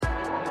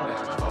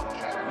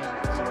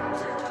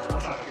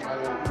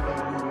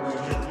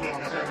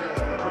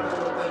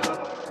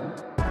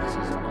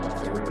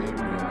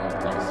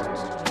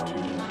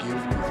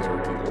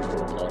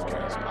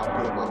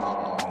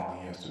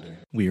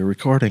We are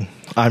recording.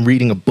 I'm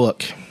reading a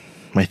book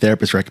my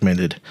therapist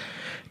recommended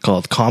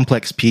called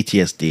Complex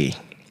PTSD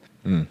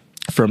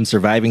From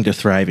Surviving to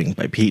Thriving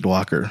by Pete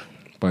Walker.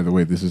 By the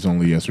way, this is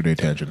only yesterday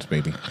tangents,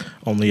 baby.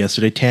 Only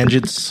yesterday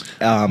tangents.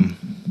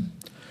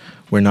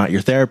 We're not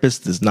your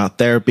therapist. This is not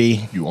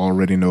therapy. You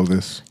already know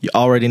this. You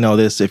already know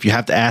this. If you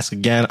have to ask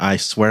again, I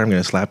swear I'm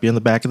going to slap you in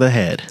the back of the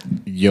head.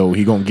 Yo,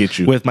 he gonna get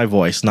you. With my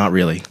voice, not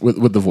really.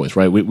 With the voice,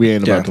 right? We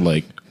ain't about to,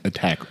 like,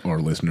 attack our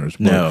listeners.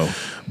 But, No.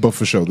 But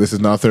for sure, this is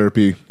not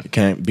therapy. It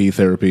can't be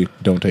therapy.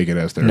 Don't take it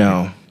as therapy.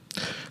 No.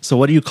 So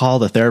what do you call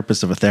the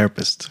therapist of a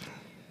therapist?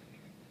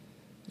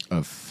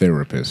 A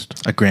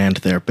therapist. A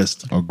grand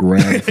therapist. A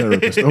grand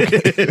therapist.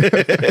 Okay.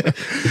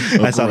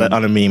 I saw that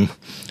on a meme.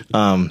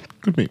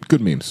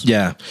 Good memes.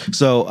 Yeah.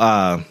 So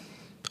I'm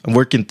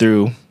working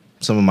through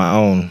some of my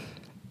own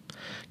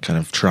kind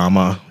of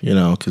trauma,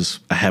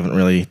 because I haven't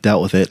really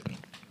dealt with it.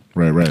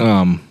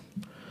 Right.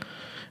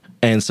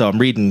 And so I'm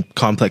reading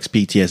Complex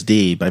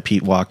PTSD by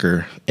Pete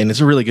Walker, and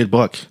it's a really good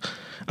book.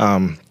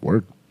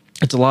 Word.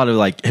 It's a lot of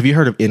have you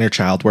heard of inner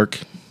child work?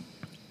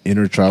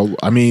 Inner child.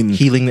 I mean,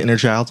 Healing the inner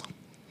child?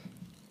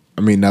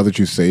 now that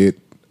you say it,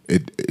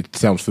 it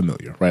sounds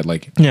familiar, right?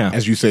 Like, Yeah.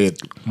 as you say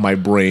it, my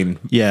brain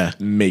Yeah.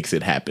 makes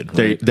it happen.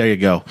 Right? There you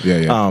go.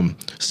 Yeah.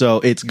 So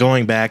it's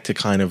going back to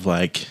kind of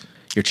like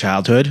your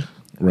childhood.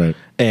 Right.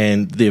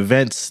 And the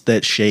events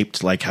that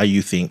shaped how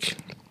you think,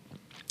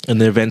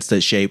 and the events that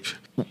shape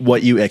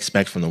what you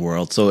expect from the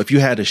world. So if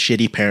you had a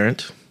shitty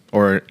parent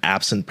or an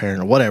absent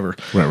parent or whatever,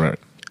 Right.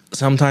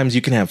 sometimes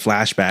you can have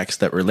flashbacks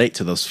that relate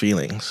to those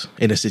feelings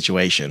in a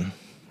situation,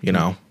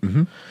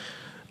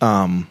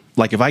 Mm-hmm.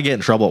 Like if I get in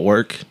trouble at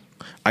work,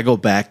 I go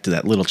back to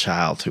that little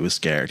child who was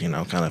scared,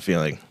 kind of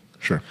feeling.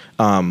 Sure.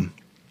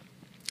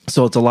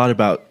 So it's a lot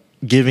about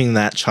giving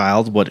that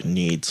child what it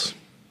needs,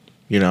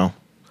 Right.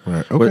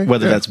 Okay.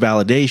 Whether that's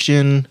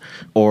validation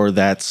or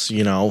that's,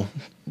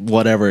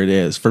 whatever it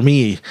is. For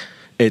me,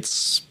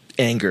 it's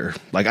anger.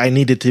 Like I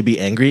needed to be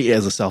angry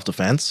as a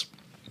self-defense,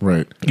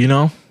 Right.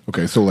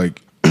 Okay. So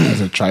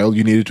as a child,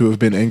 you needed to have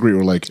been angry,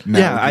 or now?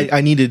 Yeah,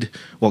 I needed.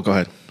 Well, go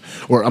ahead.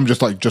 Or I'm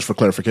just just for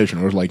clarification,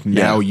 or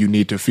now you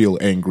need to feel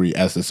angry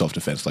as a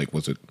self-defense.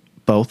 Was it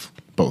Both.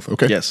 both?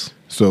 Okay. Yes.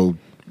 So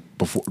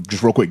before,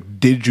 just real quick,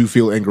 did you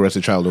feel anger as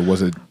a child, or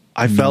was it?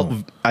 I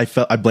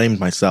blamed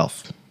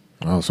myself.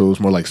 Oh, so it was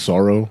more like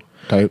sorrow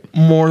type.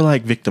 More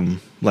like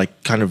victim,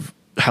 kind of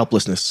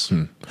helplessness.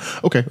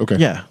 Okay.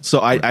 Yeah.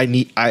 So I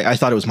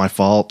thought it was my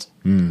fault.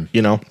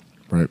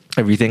 Right.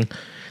 Everything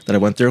that I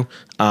went through.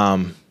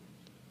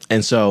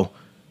 And so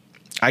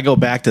I go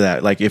back to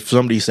that. Like if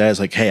somebody says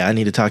hey, I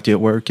need to talk to you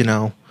at work,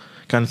 kind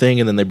of thing.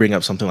 And then they bring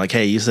up something like,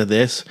 hey, you said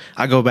this.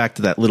 I go back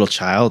to that little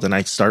child and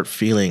I start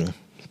feeling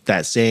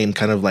that same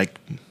kind of like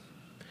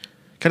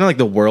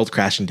the world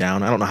crashing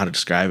down. I don't know how to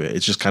describe it.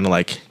 It's just kind of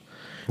like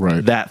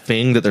Right. that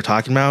thing that they're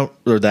talking about,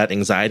 or that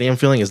anxiety I'm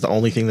feeling, is the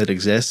only thing that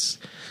exists.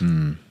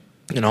 And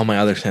all my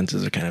other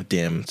senses are kind of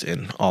dimmed,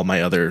 and all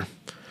my other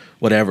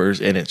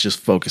whatevers, and it's just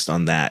focused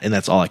on that. And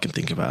that's all I can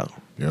think about.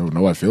 Yeah.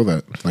 No, I feel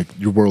that.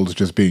 Your world is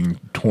just being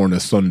torn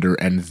asunder,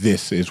 and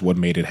this is what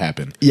made it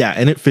happen. Yeah,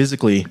 and it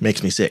physically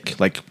makes me sick.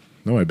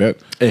 No, I bet.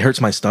 It hurts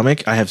my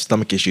stomach. I have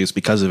stomach issues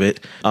because of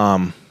it.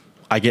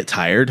 I get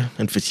tired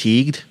and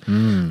fatigued.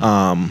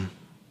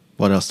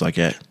 What else do I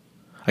get?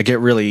 I get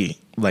really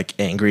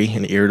angry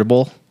and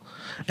irritable,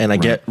 and I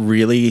get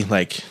really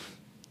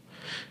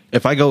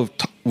if I go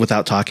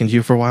without talking to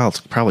you for a while, it's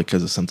probably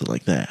because of something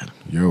like that.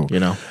 Yo.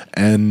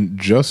 And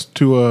just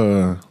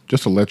to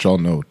let y'all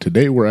know,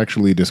 today we're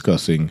actually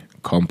discussing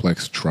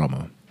complex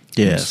trauma.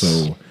 Yes.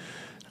 And so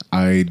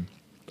I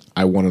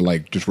want to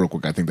just real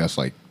quick, I think that's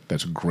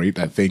great.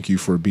 I thank you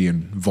for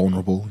being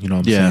vulnerable. You know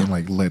what I'm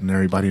saying? Letting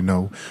everybody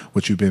know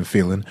what you've been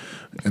feeling.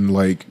 And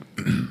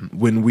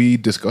when we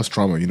discuss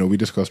trauma, we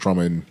discuss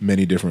trauma in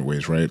many different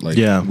ways, right?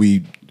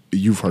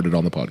 You've heard it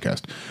on the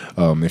podcast.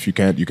 If you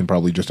can't, you can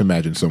probably just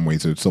imagine some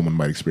ways that someone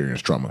might experience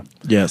trauma.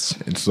 Yes.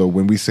 And so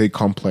when we say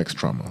complex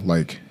trauma,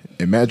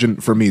 imagine,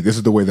 for me, this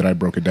is the way that I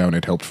broke it down.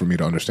 It helped for me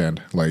to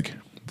understand,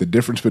 the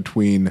difference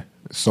between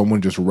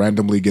someone just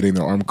randomly getting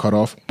their arm cut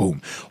off.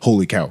 Boom.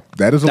 Holy cow.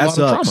 That is a lot of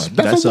trauma.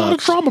 That's a lot of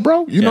trauma,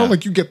 bro. You know,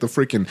 you get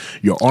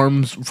your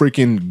arm's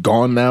freaking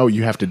gone now.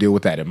 You have to deal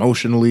with that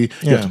emotionally.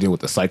 You have to deal with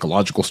the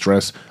psychological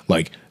stress.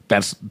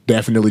 That's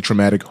definitely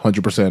traumatic,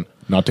 100%.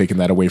 Not taking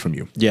that away from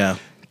you. Yeah.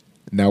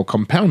 Now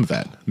compound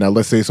that. Now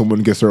let's say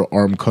someone gets their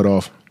arm cut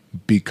off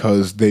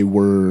because they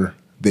would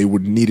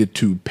needed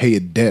to pay a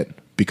debt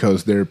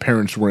because their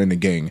parents were in a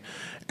gang,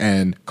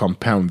 and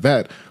compound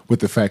that with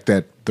the fact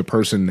that the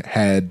person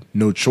had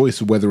no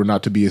choice whether or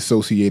not to be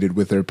associated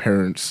with their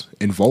parents'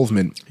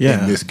 involvement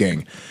in this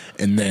gang,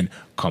 and then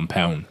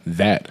compound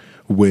that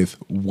with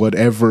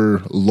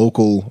whatever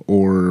local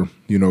or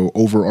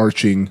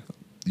overarching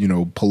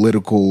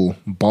political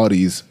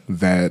bodies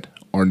that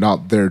are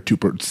not there to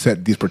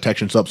set these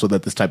protections up so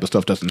that this type of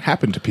stuff doesn't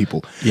happen to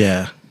people.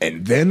 Yeah.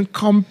 And then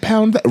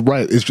compound that.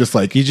 Right. It's just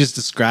you just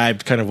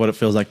described kind of what it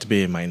feels like to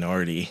be a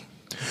minority.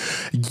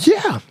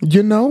 Yeah.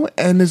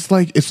 And it's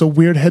it's a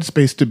weird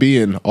headspace to be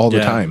in all the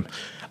time.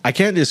 I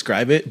can't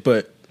describe it,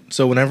 but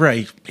so whenever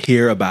I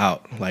hear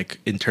about like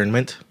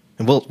internment,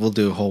 and we'll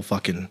do a whole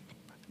fucking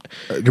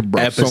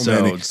Bro,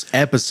 episodes,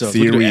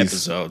 we do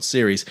episodes,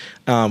 series.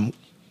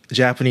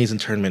 Japanese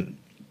internment.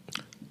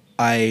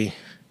 I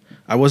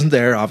wasn't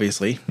there,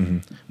 obviously.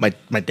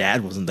 My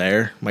dad wasn't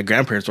there. My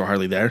grandparents were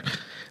hardly there.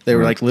 They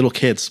were like little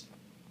kids.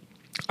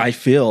 I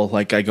feel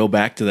like I go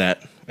back to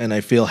that, and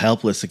I feel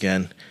helpless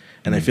again,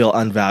 and I feel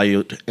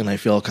unvalued, and I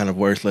feel kind of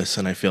worthless,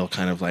 and I feel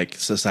kind of like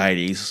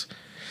society's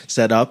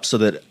set up so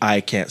that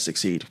I can't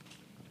succeed.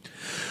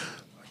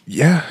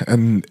 Yeah,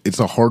 and it's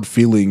a hard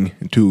feeling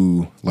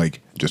to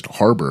like just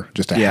harbor,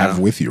 just to have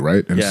with you,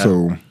 right? And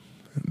so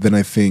then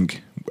I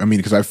think, I mean,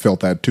 because I've felt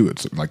that too.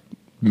 It's like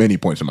many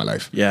points in my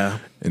life. Yeah.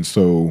 And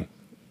so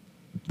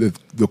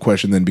the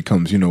question then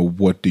becomes,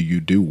 what do you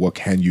do? What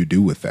can you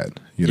do with that?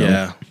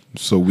 Yeah.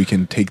 So we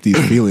can take these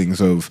feelings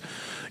of,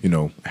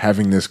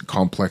 having this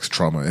complex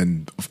trauma.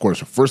 And of course,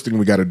 the first thing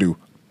we got to do,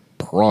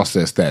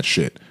 process that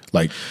shit.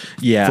 Like,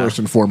 first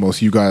and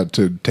foremost, you got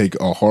to take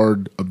a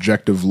hard,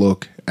 objective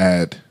look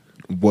at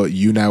what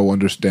you now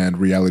understand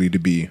reality to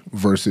be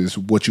versus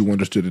what you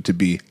understood it to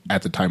be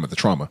at the time of the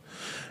trauma.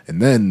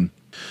 And then,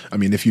 I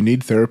mean, if you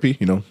need therapy,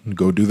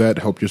 go do that.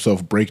 Help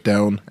yourself break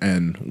down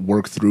and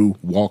walk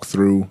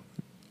through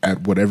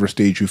at whatever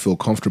stage you feel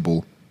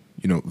comfortable,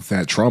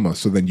 that trauma.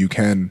 So then you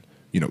can,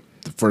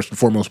 first and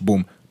foremost,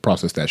 boom,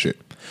 process that shit.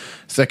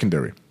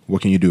 Secondary,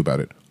 what can you do about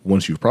it?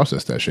 Once you've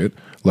processed that shit,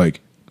 like,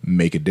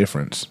 make a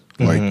difference.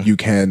 Like, you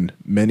can,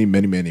 many,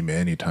 many, many,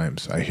 many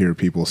times I hear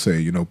people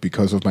say,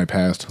 because of my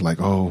past, like,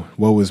 oh,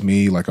 woe is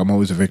me, like, I'm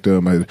always a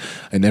victim, I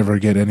never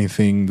get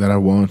anything that I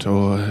want,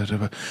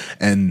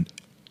 and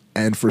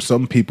for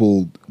some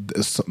people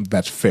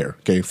that's fair,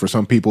 okay? For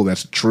some people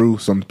that's true.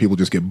 Some people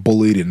just get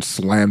bullied and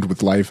slammed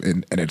with life,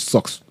 and it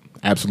sucks,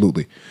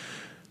 absolutely.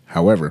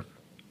 However,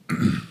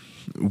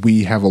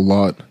 we have a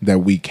lot that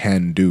we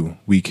can do.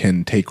 We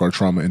can take our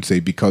trauma and say,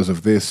 because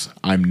of this,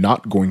 I'm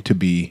not going to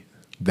be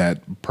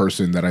that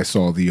person that I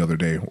saw the other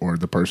day, or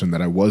the person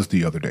that I was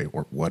the other day,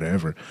 or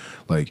whatever.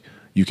 Like,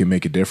 you can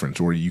make a difference,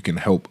 or you can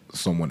help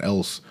someone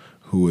else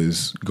who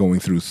is going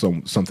through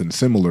something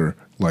similar,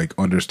 like,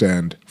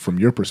 understand from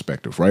your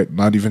perspective, right?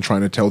 Not even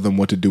trying to tell them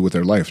what to do with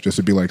their life, just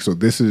to be like, so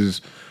this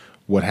is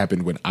what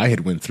happened when I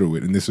had went through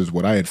it, and this is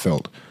what I had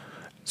felt.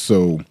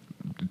 So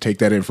take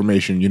that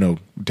information,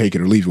 take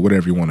it or leave it,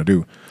 whatever you want to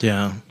do.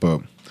 Yeah.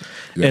 But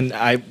and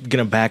I'm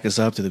gonna back us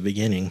up to the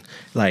beginning,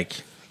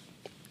 like,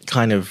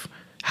 kind of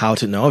how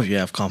to know if you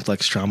have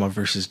complex trauma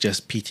versus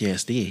just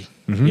PTSD,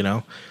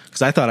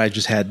 because I thought I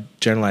just had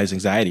generalized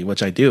anxiety,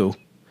 which I do.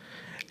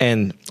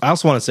 And I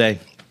also want to say,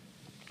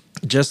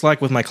 just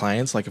like with my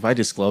clients, like, if I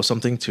disclose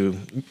something to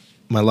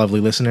my lovely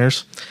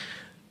listeners,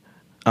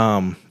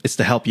 it's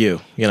to help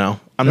you,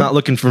 I'm not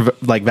looking for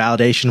like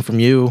validation from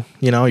you,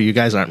 you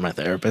guys aren't my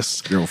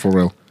therapists. You're for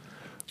real.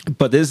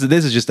 But this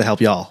is just to help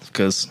y'all,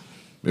 because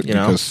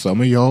some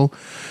of y'all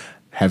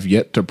have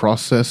yet to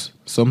process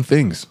some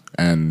things,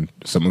 and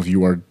some of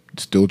you are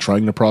still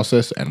trying to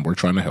process, and we're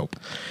trying to help.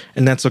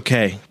 And that's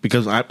okay,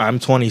 because I'm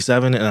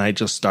 27 and I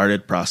just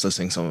started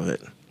processing some of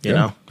it, you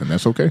know? And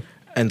that's okay.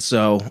 And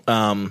so,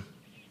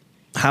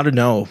 how to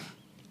know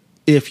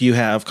if you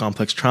have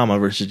complex trauma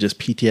versus just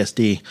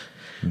PTSD.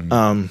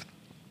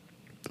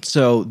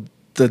 So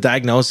the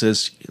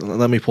diagnosis,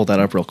 let me pull that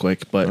up real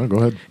quick, but go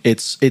ahead.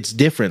 It's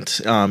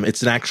different.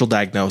 It's an actual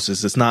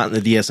diagnosis. It's not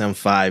in the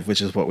DSM-5,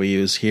 which is what we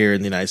use here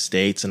in the United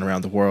States and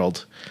around the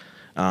world.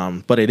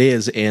 But it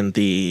is in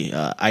the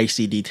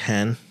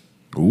ICD-10,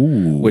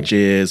 which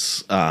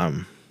is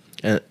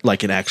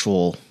like an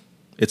actual.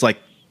 It's like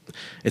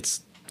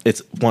it's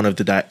one of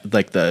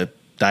the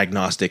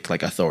diagnostic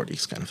like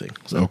authorities kind of thing.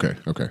 So,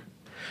 Okay.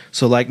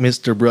 So like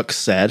Mr. Brooks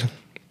said,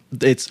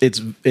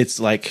 it's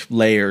like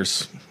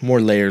more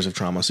layers of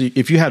trauma. So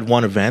if you had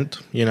one event,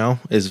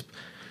 as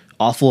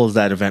awful as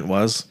that event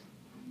was,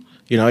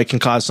 it can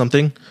cause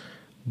something.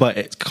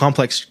 But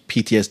complex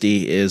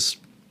PTSD is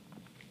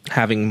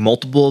having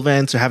multiple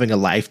events, or having a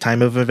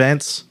lifetime of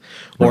events,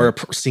 or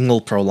a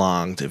single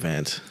prolonged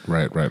event.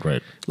 Right.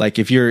 Like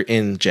if you're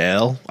in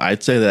jail,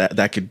 I'd say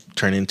that could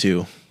turn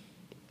into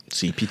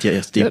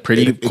PTSD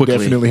pretty quickly. It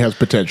definitely has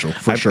potential,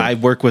 for sure. I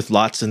work with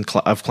lots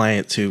of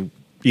clients who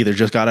either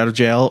just got out of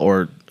jail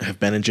or have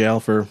been in jail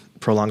for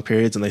prolonged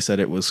periods, and they said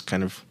it was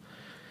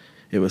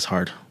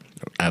hard.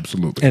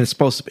 Absolutely. And it's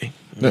supposed to be.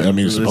 Yeah, I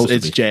mean,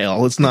 it's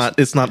jail. It's not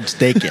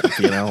stay camp,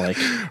 like.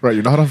 Right,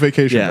 you're not on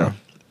vacation, bro.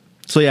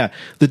 So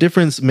the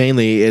difference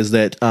mainly is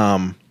that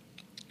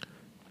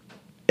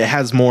it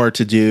has more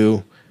to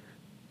do,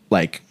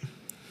 like,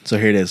 so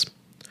here it is.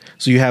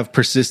 So you have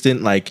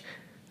persistent, like,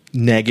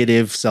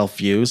 negative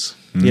self-views,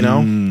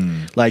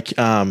 like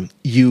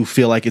you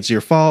feel like it's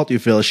your fault, you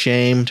feel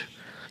ashamed,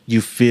 you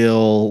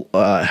feel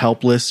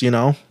helpless,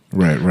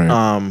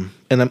 Right.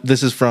 And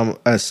this is from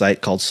a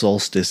site called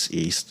Solstice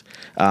East.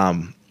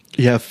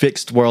 You have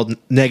fixed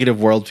negative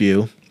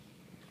worldview.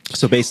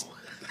 So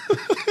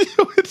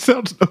it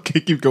sounds okay.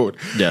 Keep going.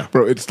 Yeah,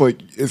 bro. It's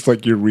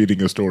like you're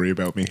reading a story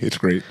about me. It's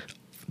great.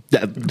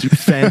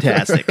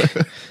 Fantastic.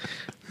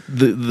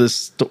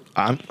 this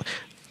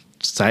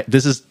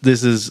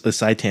is a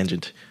side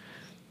tangent.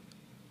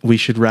 We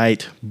should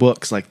write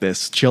books like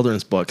this,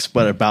 children's books,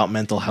 but about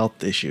mental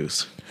health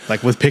issues,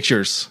 like with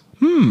pictures.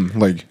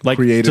 Like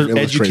creative to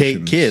educate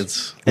illustrations.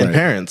 kids and Right.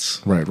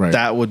 parents. Right.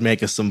 That would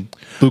make us some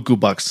buku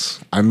bucks.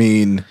 I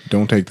mean,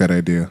 don't take that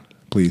idea,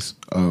 please.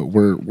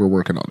 We're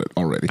working on it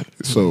already.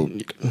 So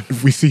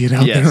if we see it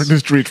out Yes. there in the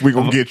streets, we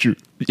gonna get you.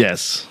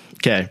 Yes.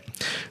 Okay.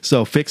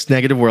 So fixed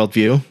negative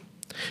worldview.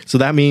 So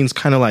that means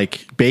kind of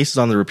like based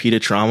on the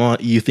repeated trauma,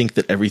 you think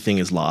that everything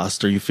is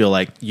lost, or you feel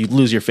like you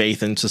lose your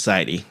faith in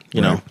society,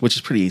 you know, Right. which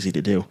is pretty easy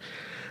to do.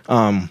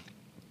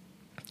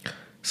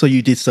 So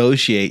you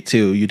dissociate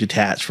too, you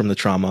detach from the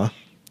trauma.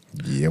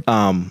 Yep.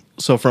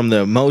 So from the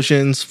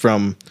emotions,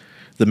 from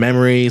the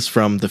memories,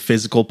 from the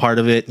physical part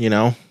of it, you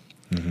know.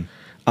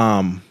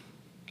 And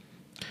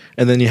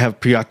then you have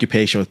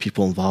preoccupation with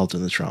people involved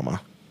in the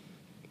trauma.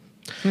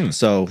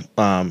 So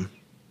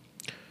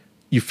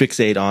you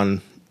fixate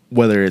on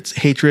whether it's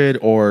hatred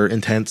or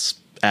intense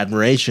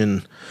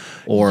admiration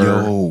or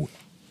Yo.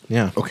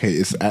 yeah. Okay,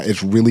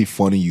 it's really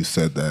funny you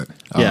said that.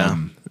 Yeah.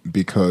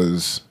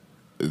 Because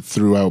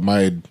throughout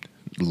my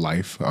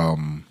life,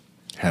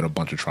 had a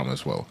bunch of trauma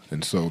as well,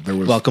 and so there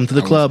was. Welcome to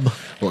the club.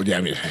 Well, yeah,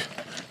 I mean,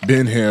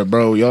 been here,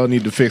 bro. Y'all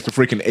need to fix the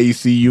freaking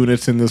AC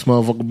units in this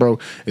motherfucker, bro.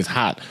 It's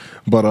hot,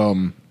 but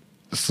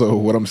so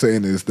what I'm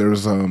saying is,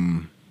 there's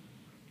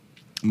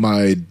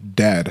my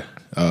dad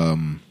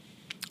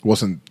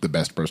wasn't the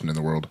best person in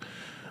the world,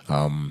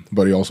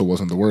 but he also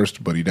wasn't the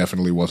worst, but he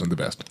definitely wasn't the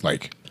best.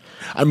 Like,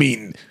 I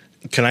mean.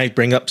 Can I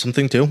bring up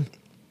something too?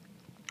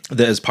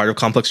 That is part of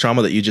complex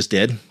trauma that you just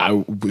did.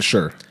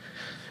 Sure.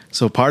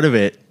 So part of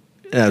it,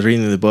 I was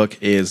reading the book,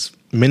 is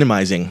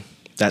minimizing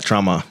that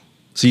trauma.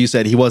 So you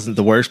said he wasn't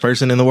the worst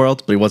person in the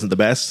world, but he wasn't the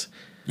best.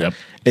 Yep.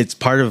 It's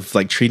part of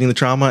like treating the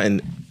trauma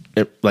and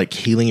like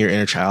healing your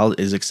inner child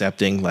is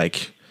accepting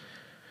like,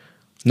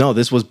 no,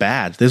 this was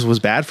bad. This was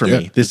bad for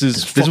me. This was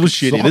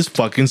shitty. Sucked. This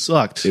fucking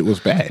sucked. It was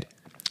bad.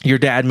 Your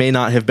dad may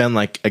not have been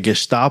like a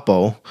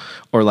Gestapo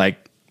or like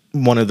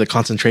one of the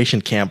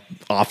concentration camp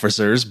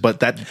officers, but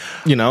that,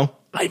 you know.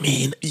 I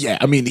mean, yeah.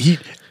 I mean,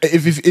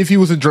 if he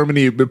was in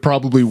Germany, it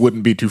probably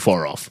wouldn't be too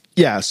far off.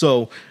 Yeah,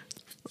 so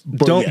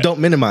But don't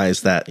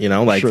minimize that, you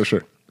know, like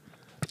Sure.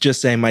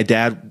 just saying my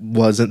dad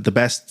wasn't the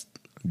best.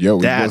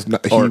 Yo, Dad, he was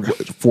not. or-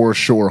 For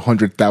sure,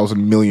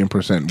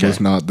 100,000,000,000% was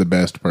not the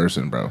best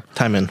person, bro.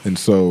 Time in. And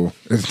so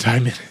it's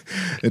time in.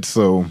 It's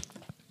so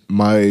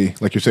my,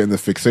 like you're saying, the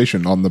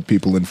fixation on the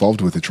people involved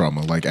with the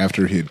trauma. Like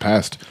after he had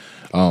passed,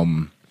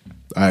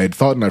 I had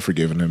thought and I'd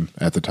forgiven him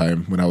at the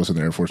time when I was in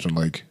the Air Force and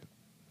like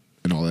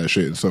and all that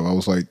shit. And so I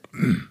was like,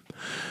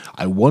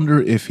 I wonder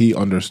if he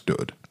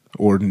understood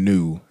or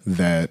knew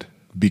that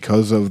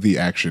because of the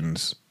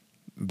actions,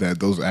 that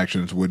those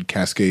actions would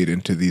cascade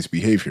into these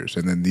behaviors,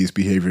 and then these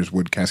behaviors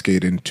would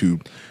cascade into,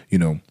 you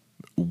know,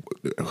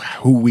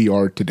 who we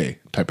are today,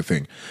 type of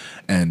thing.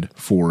 And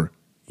for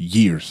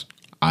years,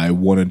 I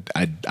wanted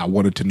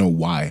to know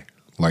why.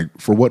 Like,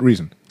 for what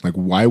reason? Like,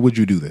 why would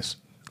you do this?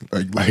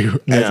 Like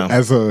Yeah.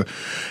 as a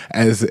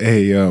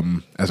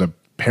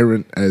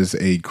parent, as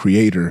a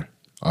creator,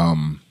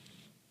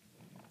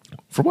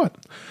 for what?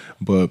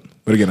 But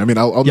again, I mean,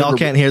 I'll Y'all never,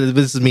 can't hear this.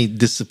 This is me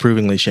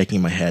disapprovingly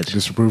shaking my head.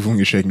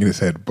 disapprovingly shaking his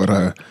head.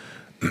 But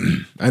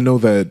I know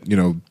that, you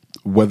know,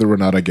 whether or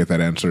not I get that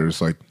answer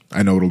is like,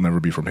 I know it'll never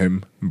be from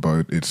him,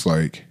 but it's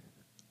like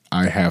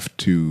I have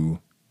to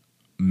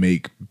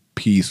make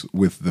peace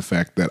with the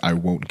fact that I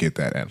won't get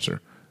that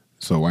answer.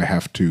 So I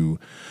have to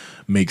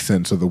make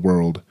sense of the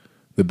world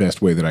the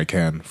best way that I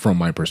can from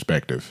my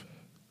perspective.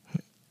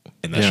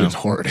 And that Yeah. shit's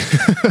hard.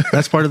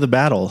 That's part of the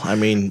battle. I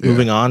mean,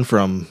 moving on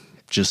from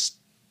just,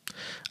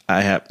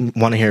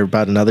 want to hear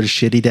about another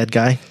shitty dead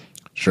guy.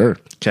 Sure.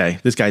 Okay,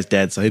 this guy's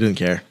dead, so he didn't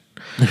care.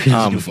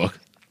 Fuck.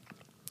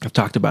 I've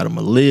talked about him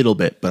a little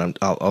bit, but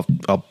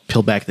I'll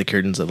peel back the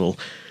curtains a little.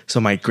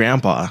 So my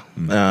grandpa,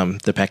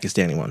 the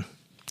Pakistani one.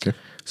 Okay.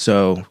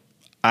 So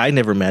I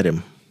never met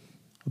him,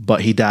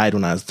 but he died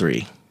when I was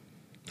 3.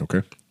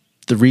 Okay.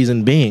 The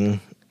reason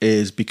being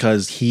is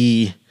because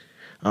he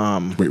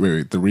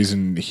Wait. The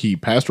reason he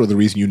passed or the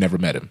reason you never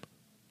met him?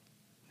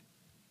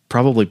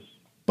 probably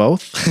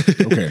both.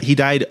 Okay. He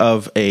died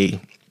of a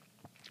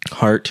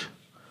heart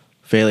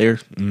failure,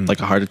 like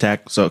a heart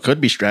attack. So it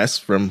could be stress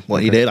from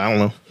what he did. I don't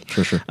know.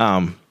 Sure.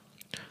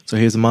 So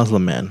he was a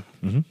Muslim man,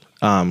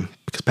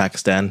 because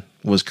Pakistan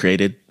was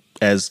created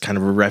as kind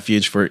of a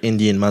refuge for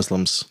Indian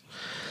Muslims,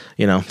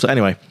 you know. So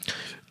anyway,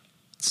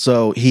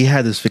 so he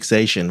had this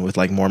fixation with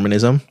like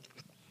Mormonism,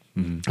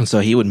 and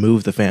so he would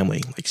move the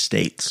family like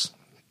states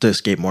to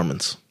escape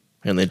Mormons,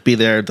 and they'd be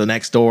there. The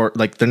next door,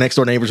 like their next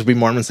door neighbors would be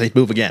Mormons. They'd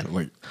move again.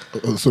 Like,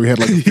 so he had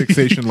like a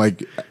fixation,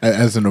 like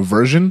as an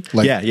aversion.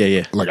 Like,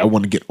 Yeah. Like I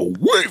want to get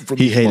away from.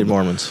 He these hated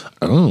mother- Mormons.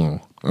 Oh,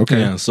 okay.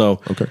 Yeah,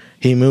 so Okay.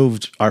 he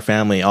moved our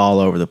family all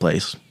over the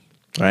place,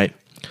 right?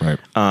 Right.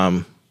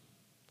 I'm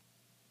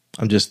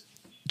just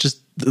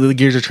the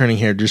gears are turning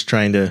here. Just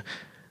trying to,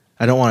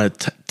 I don't want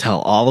to tell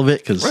all of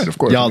it because Right, of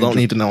course. y'all I mean, don't just-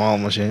 need to know all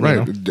my shit.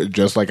 Right. You know?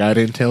 Just like I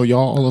didn't tell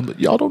y'all all of it.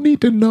 Y'all don't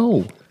need to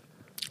know.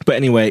 But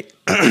anyway,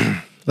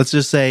 let's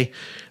just say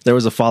there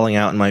was a falling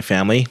out in my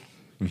family,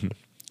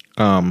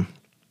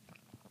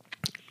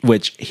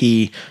 which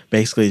he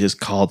basically just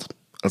called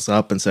us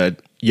up and said,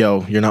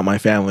 "Yo, you're not my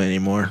family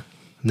anymore.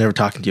 Never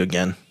talking to you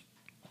again."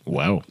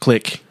 Wow.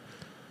 Click.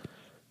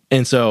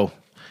 And so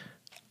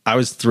I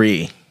was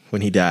 3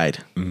 when he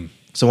died.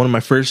 So one of my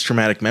first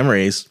traumatic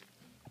memories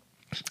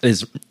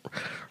is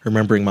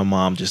remembering my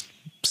mom just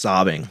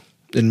sobbing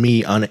and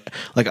me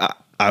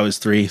I was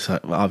 3, so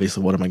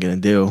obviously what am I going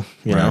to do?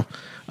 You know?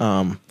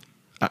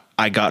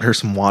 I got her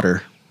some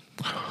water.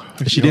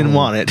 She didn't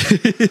want it.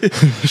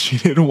 She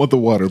didn't want the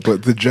water,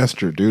 but the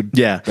gesture, dude.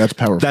 Yeah. That's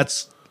powerful.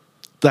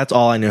 That's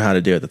all I knew how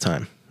to do at the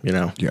time, you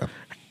know? Yeah.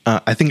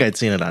 I think I'd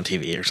seen it on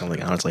TV or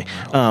something, honestly.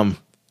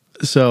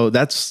 So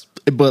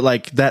but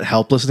like that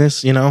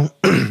helplessness, you know,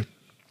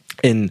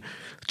 in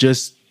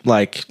just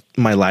like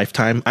my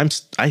lifetime,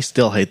 I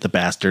still hate the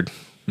bastard.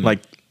 Like,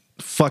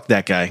 fuck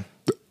that guy.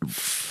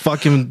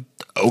 Fuck him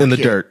in the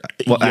Okay. dirt.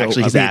 Well, Yo,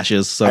 actually, he's I mean,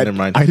 ashes, so never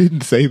mind. I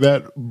didn't say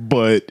that,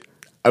 but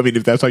I mean,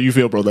 if that's how you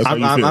feel, bro, that's how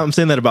you feel. I'm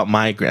saying that about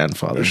my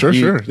grandfather. Sure, You-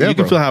 sure. Yeah, you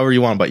can bro. feel however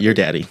you want about your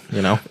daddy,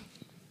 you know?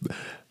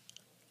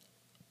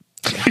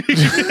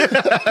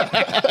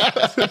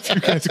 You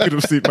guys could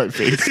have seen my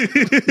face.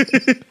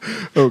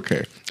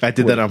 Okay. I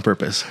did that on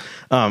purpose.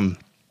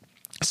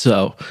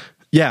 So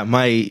yeah,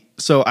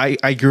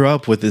 I grew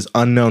up with this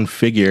unknown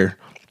figure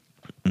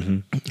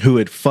who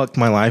had fucked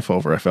my life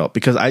over. I felt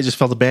because I just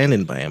felt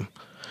abandoned by him.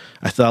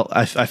 I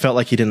felt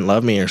like he didn't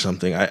love me or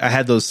something. I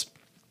had those,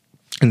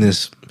 and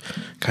this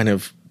kind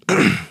of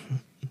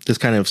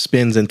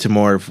spins into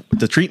more of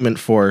the treatment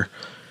for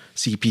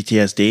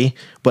CPTSD.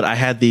 But I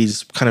had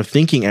these kind of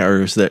thinking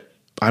errors that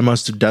I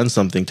must have done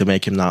something to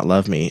make him not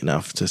love me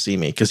enough to see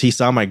me, because he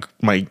saw my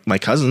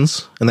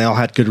cousins and they all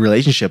had good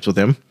relationships with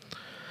him.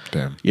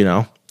 Damn. You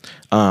know,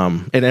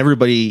 and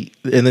everybody,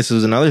 and this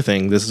is another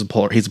thing. He's a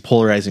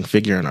polarizing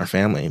figure in our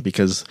family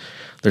because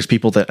there's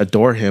people that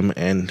adore him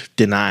and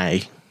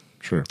deny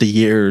Sure. the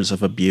years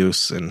of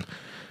abuse and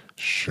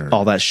Sure.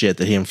 all that shit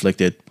that he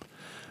inflicted.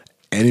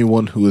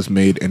 Anyone who has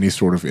made any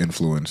sort of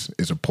influence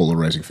is a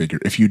polarizing figure.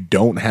 If you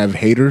don't have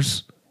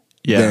haters,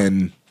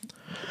 then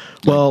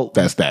Well,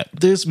 that's that.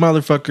 this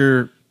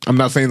motherfucker I'm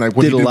not saying like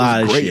what did he a did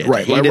lot was of great. shit.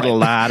 Right, He right, did a right.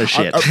 lot of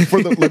shit.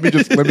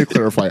 Let me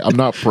clarify. I'm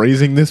not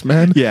praising this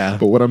man. Yeah.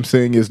 But what I'm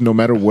saying is, no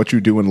matter what you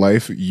do in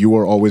life, you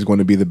are always going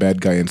to be the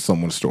bad guy in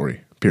someone's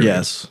story. Period.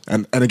 Yes.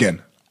 And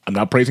again, I'm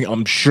not praising.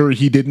 I'm sure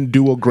he didn't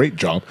do a great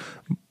job.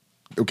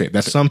 Okay,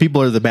 that's Some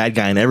people are the bad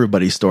guy in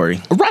everybody's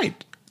story. right.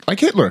 Like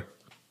Hitler.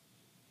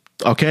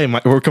 Okay,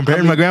 we're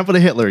comparing my grandpa to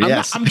Hitler.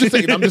 Yes. I'm just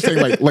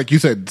saying, like you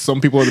said,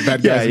 some people are the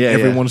bad guys Yeah, in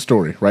yeah. everyone's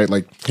story, right?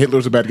 Like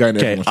Hitler's a bad guy in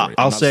Okay, everyone's story.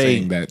 I'll I'm not say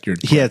saying that you're.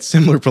 he had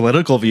similar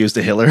political views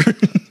to Hitler.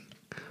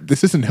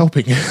 This isn't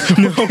helping.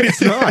 No, it's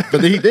not.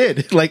 But he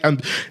did. Like,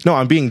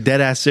 I'm being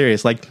dead ass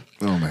serious. Like,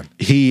 Oh man.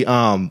 he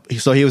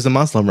was a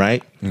Muslim,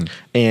 right?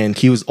 And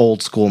he was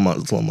old school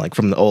Muslim, like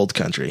from the old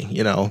country.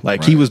 You know,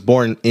 like he Right. was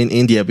born in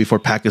India before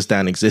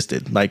Pakistan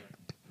existed. Like,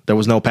 there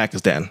was no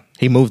Pakistan.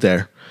 He moved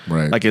there,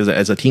 Right. Like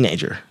as a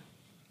teenager.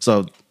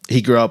 So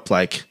he grew up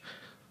like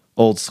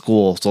old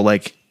school. So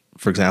like,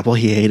 for example,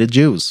 he hated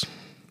Jews.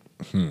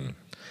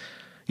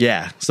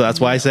 Yeah, so that's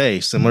why I say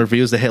similar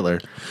views to Hitler.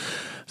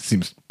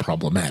 Seems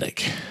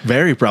problematic.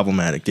 Very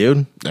problematic,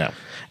 dude. Yeah.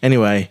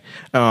 Anyway,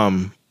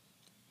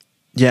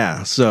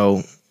 yeah,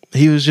 so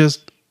he was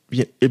just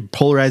a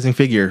polarizing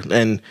figure,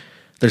 and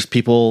there's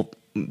people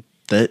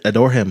that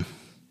adore him.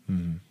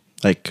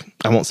 Like,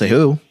 I won't say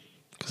who,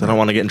 because I don't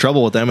want to get in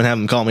trouble with them and have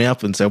them call me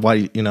up and say,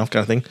 why, kind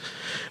of thing.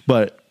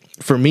 But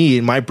for me,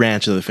 in my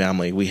branch of the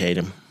family, we hate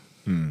him.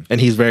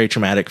 And he's a very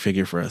traumatic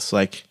figure for us.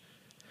 Like,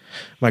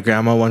 my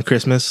grandma one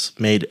Christmas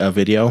made a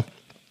video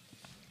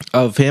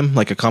of him,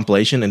 like a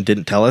compilation, and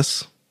didn't tell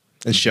us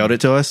and showed it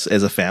to us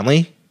as a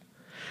family.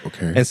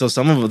 Okay. And so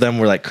some of them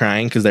were like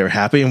crying because they were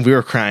happy, and we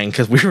were crying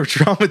because we were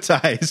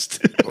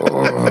traumatized.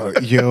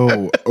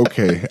 Yo,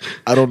 okay.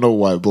 I don't know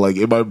why, but like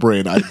in my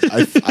brain, I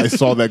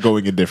saw that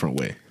going a different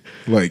way.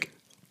 Like,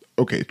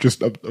 okay,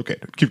 just okay.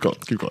 Keep going.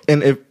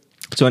 And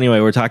so anyway,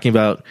 we're talking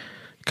about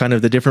kind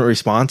of the different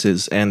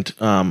responses, and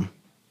kind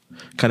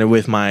of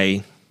with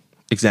my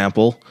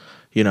example,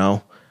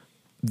 I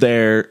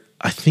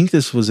think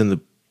this was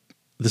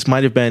this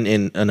might have been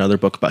in another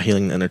book about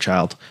healing the inner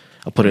child.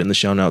 I'll put it in the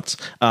show notes.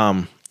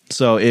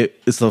 So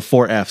it's the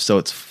 4 F's. So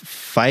it's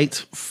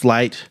fight,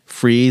 flight,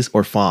 freeze,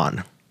 or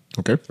fawn.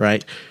 Okay.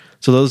 Right?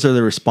 So those are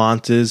the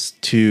responses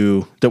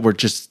that were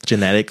just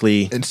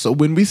genetically. And so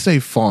when we say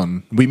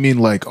fawn, we mean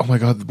like, oh my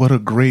God, what a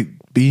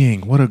great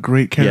being. What a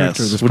great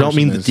character. Yes. This We don't person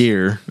mean the is.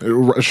 deer.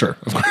 Sure.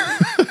 Of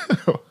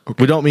course.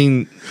 We don't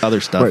mean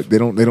other stuff. Right. They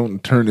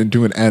don't turn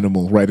into an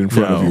animal right in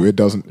front of No. you. It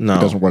doesn't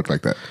No. work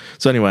like that.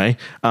 So anyway,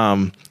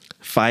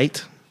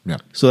 fight. Yeah.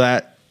 So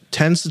that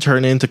tends to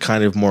turn into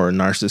kind of more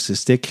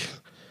narcissistic,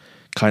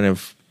 kind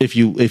of if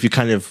you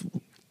kind of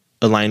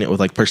align it with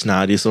like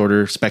personality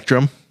disorder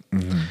spectrum,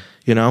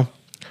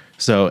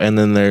 So, and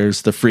then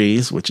there's the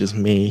freeze, which is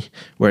me,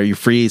 where you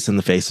freeze in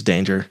the face of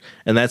danger.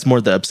 And that's more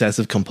the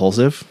obsessive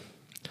compulsive.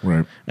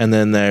 Right. And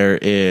then there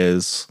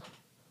is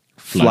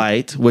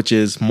flight, which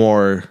is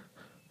more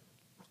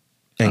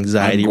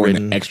anxiety I'm going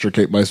ridden. to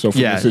extricate myself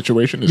from the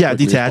situation as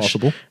quickly as detach.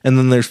 possible. And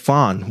then there's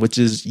fawn, which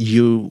is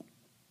your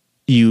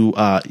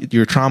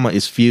trauma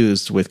is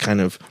fused with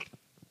kind of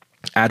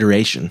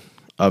adoration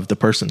of the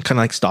person, kind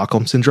of like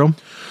Stockholm syndrome.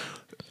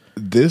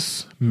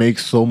 This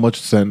makes so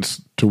much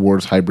sense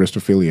towards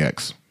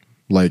hybristophiliacs,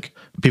 like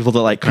People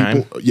that like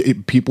crime.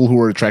 people who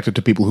are attracted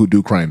to people who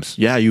do crimes.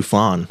 Yeah, you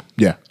fawn.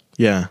 Yeah,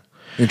 Yeah.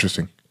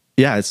 interesting.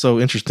 Yeah, it's so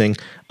interesting.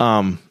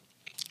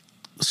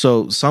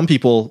 So some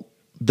people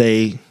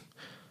they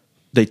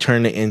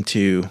turn it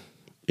into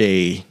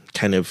a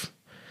kind of,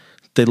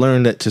 they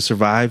learn that to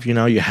survive, you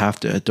have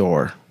to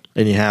adore,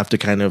 and you have to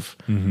kind of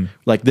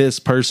like this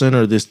person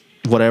or this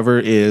whatever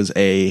is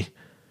a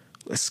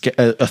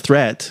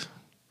threat.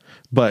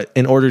 But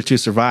in order to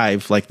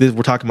survive, like this,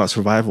 we're talking about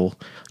survival,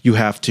 you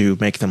have to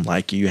make them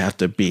like you. You have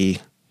to be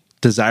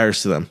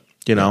desirous to them,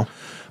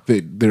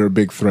 They're a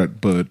big threat,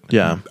 but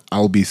Yeah.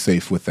 I'll be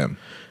safe with them.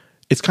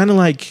 It's kind of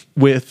like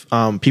with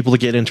people that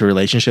get into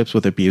relationships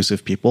with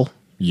abusive people,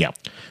 Yeah,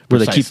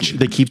 where precisely.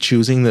 they keep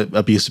choosing the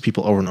abusive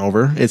people over and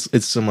over. It's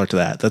similar to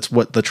that. That's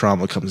what the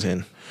trauma comes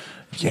in.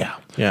 Yeah,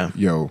 Yeah.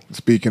 Yo,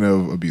 speaking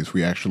of abuse,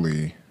 we're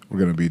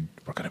gonna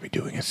be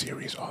doing a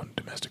series on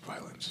domestic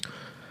violence.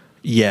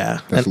 Yeah.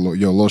 That's And a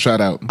little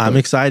shout out. I'm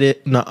excited.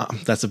 No,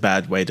 that's a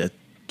bad way to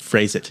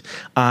phrase it.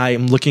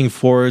 I'm looking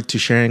forward to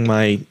sharing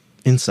my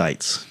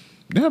insights.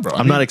 Yeah, bro.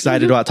 I'm not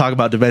excited about talking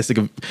about domestic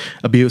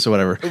abuse or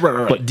whatever.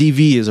 Right. But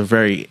DV is a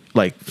very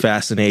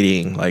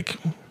fascinating,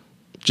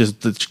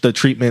 just the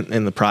treatment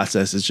and the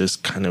process is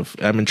just kind of,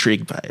 I'm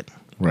intrigued by it.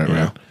 Right, you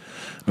right.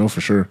 know? No,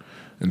 for sure.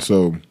 And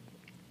so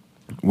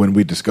when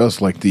we discuss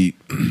the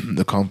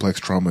the complex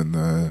trauma and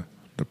the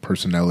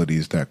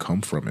personalities that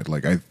come from it,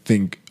 I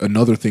think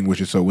another thing which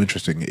is so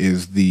interesting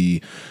is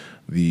the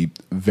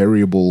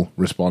variable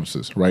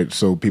responses, right?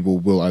 So people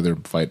will either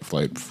fight,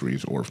 flight,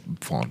 freeze, or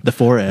fawn. The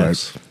four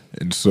Fs. Right?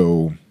 And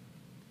so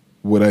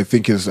what I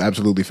think is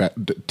absolutely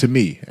to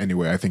me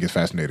anyway, I think is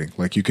fascinating.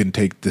 Like you can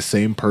take the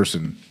same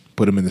person,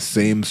 put them in the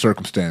same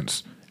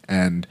circumstance,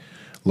 and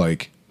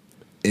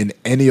in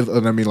any of,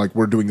 and I mean,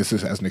 we're doing this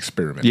as an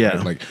experiment. Yeah,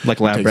 right? like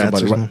we lab take rats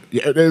or somebody, something.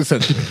 Yeah,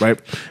 essentially, right?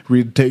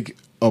 We take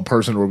a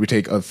person or we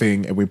take a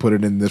thing and we put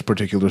it in this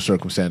particular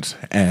circumstance,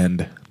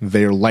 and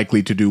they're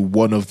likely to do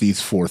one of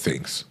these four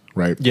things,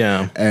 right?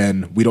 Yeah.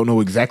 And we don't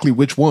know exactly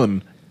which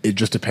one. It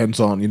just depends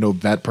on,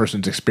 that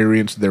person's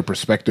experience, their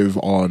perspective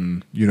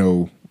on,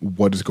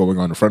 what is going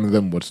on in front of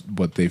them,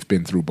 what they've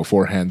been through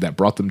beforehand that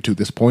brought them to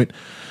this point.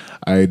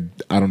 I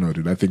don't know,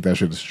 dude. I think that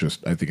shit is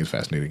I think it's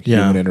fascinating. Yeah.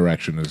 Human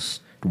interaction is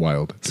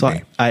wild to So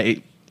me.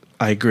 I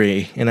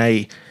agree. And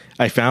I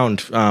found,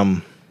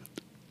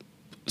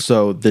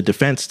 so the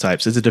defense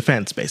types, it's a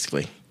defense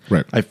basically.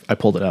 Right. I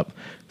pulled it up.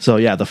 So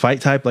yeah, the fight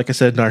type, like I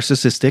said,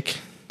 narcissistic.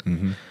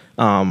 And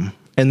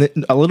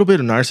a little bit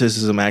of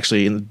narcissism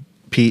actually in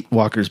Pete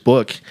Walker's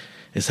book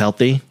is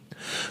healthy.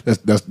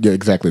 That's yeah,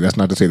 exactly. That's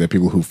not to say that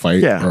people who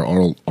fight Yeah. are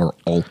all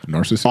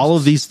narcissists. All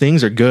of these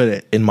things are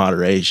good in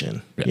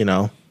moderation.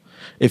 Yeah.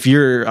 If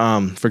you're,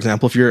 for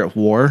example, if you're at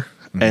war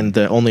and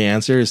the only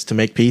answer is to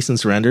make peace and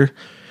surrender,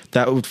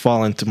 that would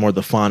fall into more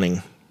the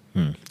fawning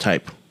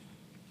type.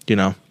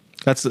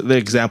 That's the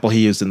example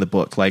he used in the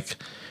book. Like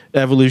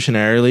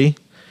evolutionarily,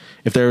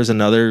 if there was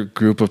another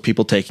group of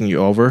people taking you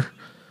over,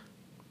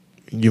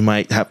 you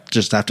might have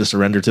to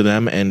surrender to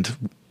them, and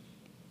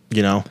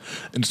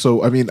And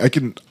so, I mean, I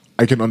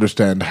can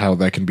understand how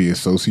that can be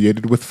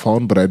associated with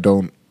fawn, but I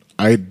don't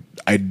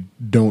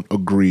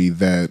agree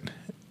that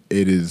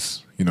it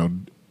is,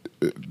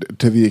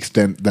 to the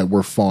extent that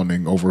we're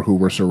fawning over who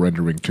we're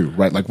surrendering to,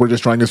 right? Like we're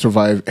just trying to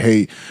survive.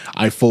 Hey,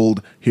 I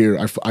fold here.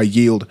 I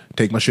yield.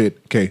 Take my shit.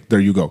 Okay, there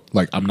you go.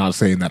 Like I'm not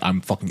saying that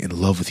I'm fucking in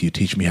love with you.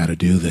 Teach me how to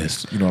do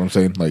this. You know what I'm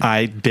saying? Like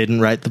I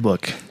didn't write the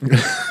book.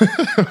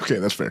 okay,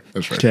 that's fair.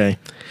 That's fair. Okay.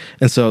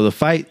 And so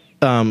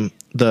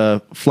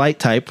the flight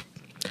type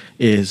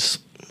is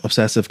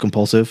obsessive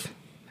compulsive,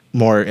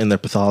 more in their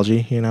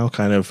pathology,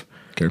 kind of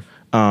Okay.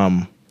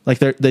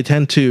 they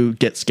tend to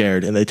get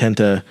scared, and they tend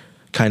to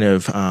kind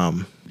of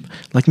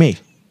like me.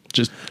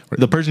 Just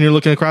the person you're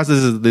looking across,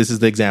 this is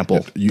the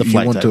example. You the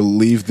flight want type. to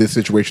leave this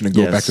situation and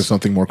go Yes. back to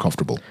something more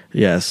comfortable.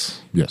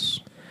 Yes. Yes.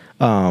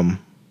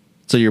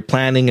 So you're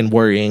planning and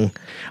worrying.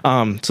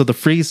 So the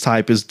freeze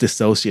type is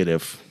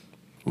dissociative.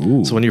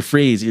 Ooh. So when you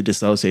freeze, you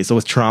dissociate. So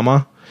with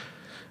trauma,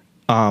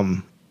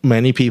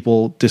 many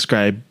people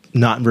describe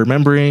not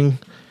remembering.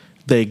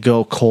 They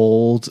go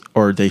cold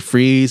or they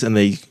freeze, and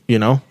they,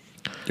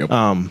 Yep.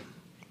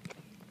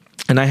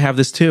 And I have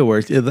this too,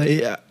 where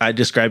I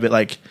describe it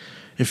like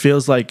it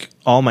feels like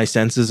all my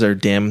senses are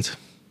dimmed,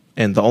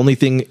 and the only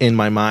thing in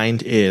my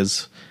mind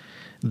is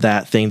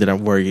that thing that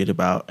I'm worried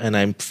about, and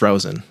I'm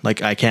frozen.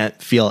 Like I can't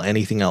feel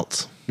anything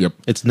else. Yep.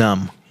 It's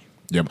numb.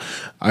 Yep.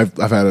 I've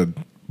had a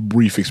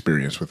brief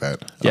experience with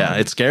that. Yeah,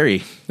 it's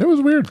scary. It was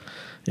weird.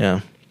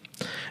 Yeah.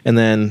 And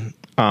then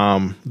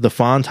the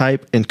fawn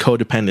type, and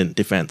codependent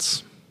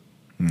defense.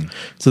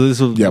 So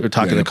this is Yep, we're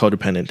talking yeah, the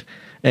codependent,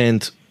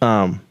 and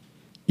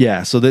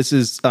so this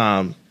is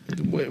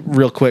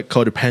real quick.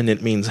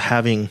 Codependent means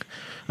having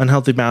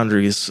unhealthy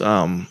boundaries,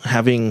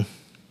 having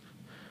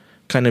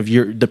kind of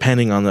you're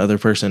depending on the other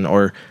person,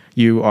 or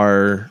you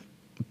are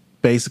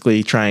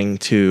basically trying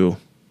to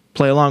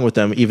play along with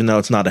them, even though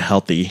it's not a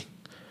healthy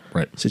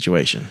Right.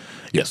 situation.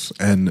 Yes,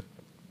 and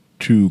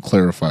to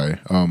clarify,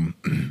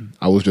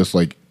 I was just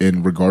like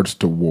in regards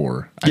to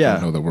war. I Yeah.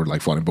 don't know that word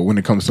like funny, but when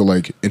it comes to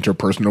like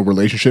interpersonal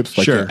relationships,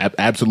 like Sure.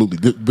 absolutely.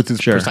 This is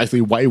Sure.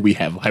 precisely why we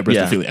have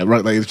hybristophilia,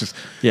 right? Like it's just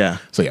Yeah.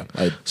 So yeah.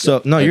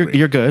 No, I you're agree.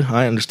 you're good.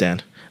 I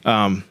understand.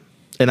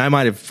 And I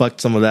might have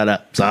fucked some of that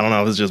up. So I don't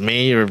know if it's just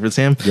me or if it's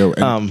him. Yo,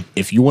 and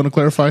if you want to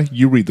clarify,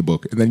 you read the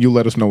book and then you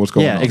let us know what's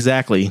going Yeah, on.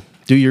 exactly.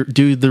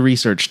 Do the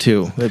research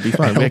too. That'd be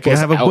fun. We Help can us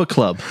have a out. book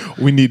club.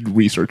 We need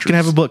researchers. We can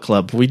have a book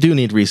club. We do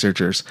need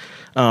researchers.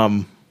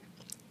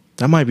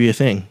 That might be a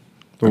thing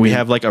where we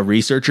have like a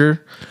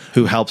researcher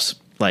who helps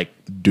like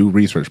Do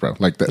research, bro.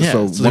 Like that.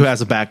 so So who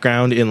has a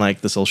background in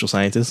like the social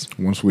sciences.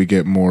 once we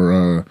get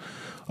more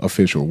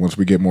official, once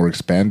we get more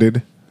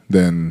expanded,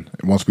 then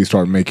once we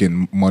start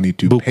making money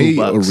to Buku pay a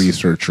bucks.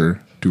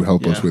 researcher to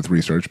help us Yeah. with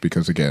research,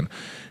 because again,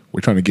 we're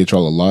trying to get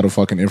y'all a lot of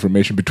fucking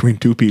information between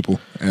two people,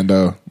 and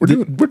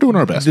we're doing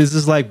our best. This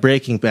is like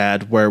Breaking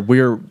Bad where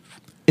we're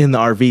in the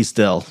RV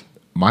still.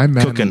 My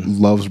man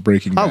cooking. loves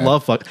Breaking Bad. I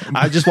love fuck.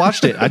 I just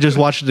watched it. I just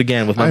watched it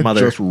again with my I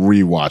mother. just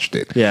rewatched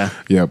it. Yeah.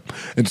 Yep.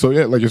 And so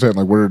yeah, like you're saying,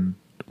 like we're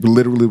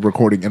literally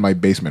recording in my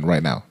basement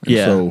right now. And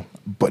Yeah. So,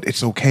 but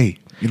it's okay.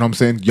 You know what I'm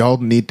saying? Y'all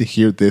need to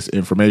hear this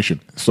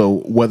information.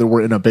 So whether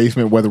we're in a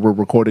basement, whether we're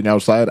recording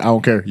outside, I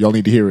don't care. Y'all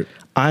need to hear it.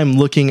 I'm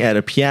looking at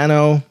a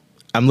piano.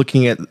 I'm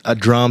looking at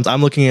drums.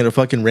 I'm looking at a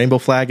fucking rainbow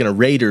flag and a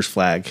Raiders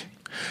flag.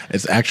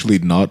 It's actually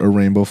not a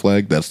rainbow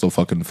flag. That's the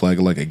fucking flag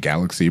of like a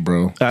galaxy,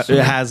 bro. So,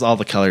 It has all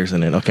the colors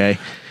in it. Okay.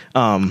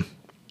 I'm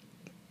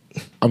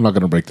not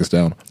gonna break this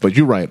down, but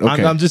you're right.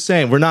 Okay, I'm just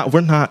saying we're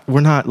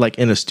not like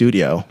in a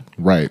studio.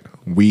 right.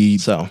 We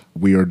So.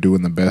 we are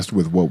doing the best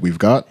with what we've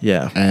got.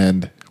 Yeah.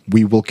 and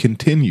we will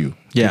continue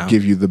Yeah. to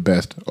give you the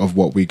best of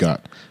what we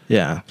got.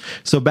 Yeah.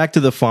 So back to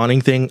the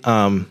fawning thing.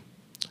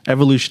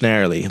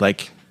 Evolutionarily,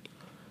 like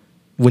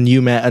when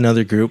you met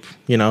another group,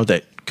 you know,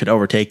 that could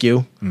overtake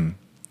you,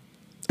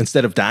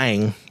 instead of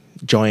dying,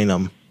 join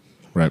them,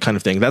 Right. kind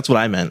of thing. That's what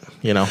I meant.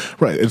 You know.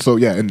 Right. And so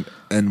yeah,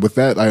 and with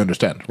that I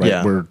understand, right?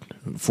 Yeah. We're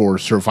for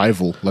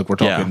survival, like we're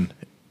Yeah. talking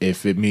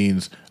if it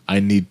means I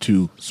need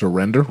to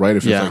surrender, right?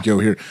 If it's Yeah. like, yo,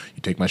 here,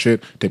 you take my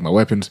shit, take my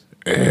weapons,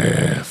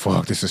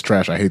 fuck, this is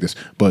trash. I hate this.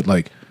 But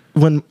like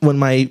when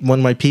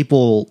my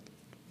people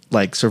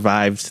like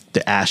survived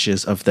the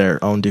ashes of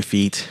their own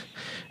defeat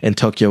and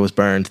Tokyo was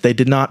burned, they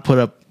did not put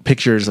up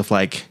pictures of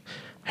like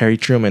Harry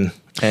Truman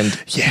and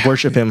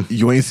worship him.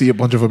 you ain't see a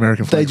bunch of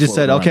American flags. They just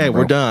said, floating "Okay, around, we're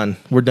bro. done.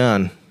 We're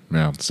done."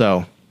 Yeah.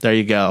 So there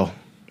you go.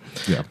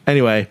 Yeah.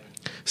 Anyway,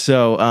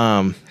 so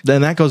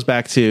then that goes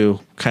back to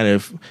kind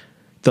of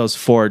those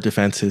four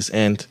defenses,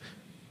 and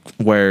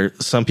where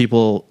some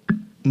people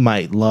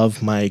might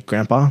love my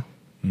grandpa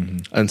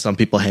and some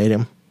people hate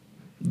him.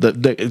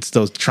 It's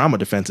those trauma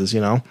defenses, you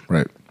know?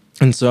 Right.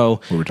 And so,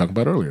 What we were talking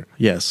about earlier.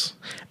 yes.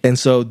 And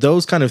so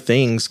those kind of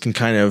things can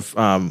kind of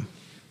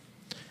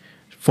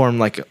form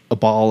like a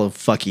ball of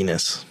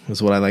fuckiness,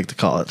 is what I like to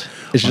call it.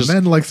 It's My just,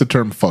 man likes the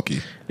term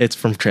fucky. it's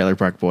from Trailer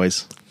Park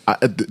Boys.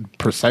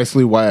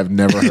 Precisely why I've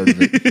never heard of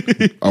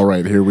it. All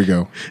right, here we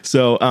go.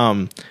 So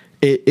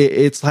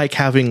it's like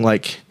having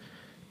like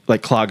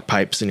clogged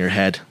pipes in your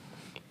head,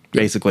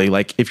 basically.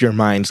 Like if your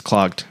mind's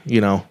clogged,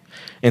 you know,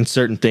 and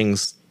certain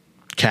things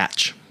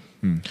catch.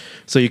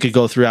 So you could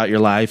go throughout your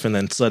life and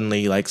then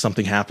suddenly like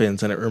something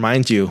happens and it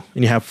reminds you,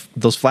 and you have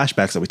those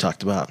flashbacks that we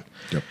talked about.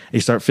 Yep. You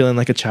start feeling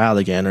like a child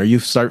again, or you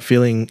start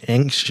feeling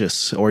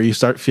anxious, or you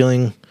start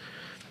feeling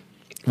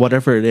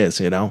whatever it is,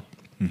 you know?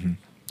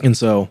 And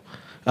so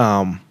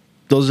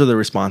those are the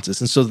responses.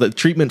 And so the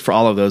treatment for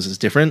all of those is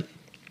different.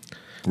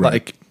 Right.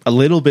 Like a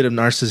little bit of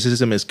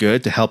narcissism is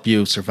good to help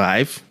you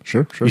survive.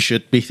 Sure. You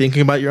should be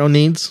thinking about your own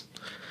needs.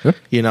 Yeah.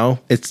 You know,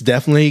 it's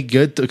definitely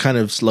good to kind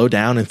of slow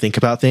down and think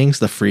about things.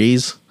 The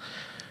freeze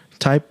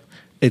type.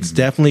 It's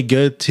definitely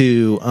good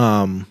to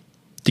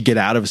get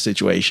out of a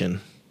situation,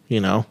 you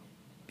know?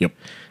 Yep.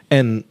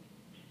 And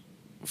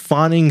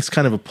fawning's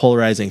kind of a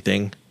polarizing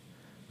thing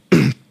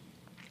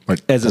Like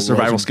as a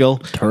survival polarizing skill.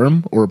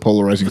 term or a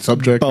polarizing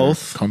subject? or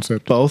Both.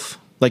 concept? Both.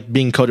 Like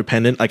being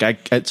codependent. Like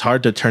it's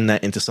hard to turn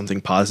that into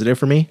something positive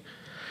for me.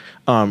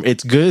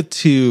 It's good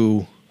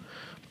to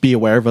be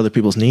aware of other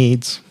people's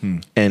needs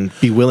and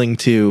be willing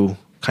to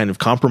kind of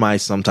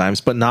compromise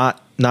sometimes, but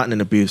not in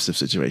an abusive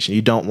situation.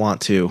 You don't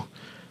want to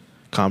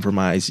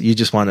compromise. You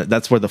just want to,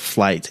 that's where the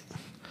flight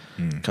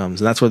comes.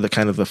 And that's where the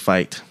kind of the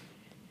fight,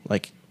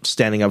 like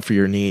standing up for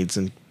your needs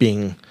and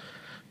being,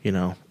 you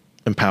know,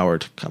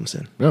 empowered comes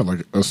in. Yeah,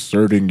 like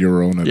asserting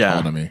your own Yeah.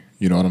 autonomy.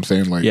 You know what I'm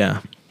saying? Like, Yeah.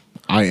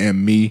 I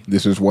am me.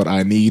 This is what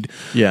I need.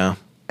 Yeah.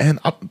 And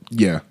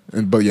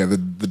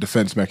the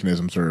defense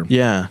mechanisms are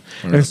Yeah.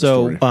 another And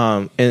so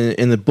story.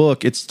 in the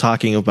book, it's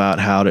talking about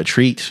how to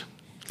treat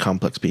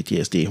complex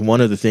PTSD.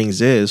 One of the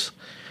things is,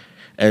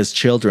 as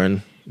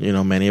children,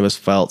 many of us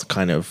felt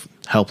kind of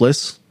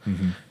helpless.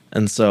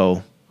 And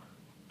so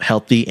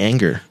healthy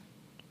anger,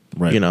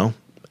 Right.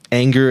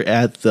 Anger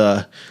at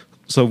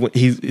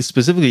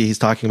he's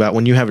talking about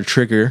when you have a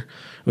trigger,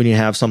 when you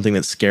have something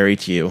that's scary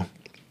to you,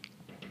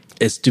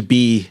 is to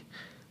be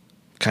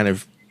kind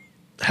of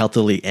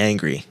healthily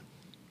angry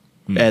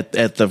at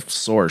the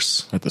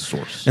source. At the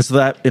source. And so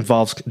that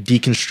involves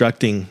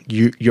deconstructing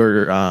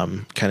your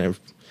kind of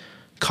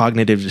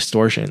cognitive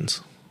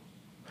distortions,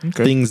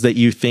 Okay. things that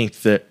you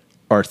think that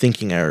are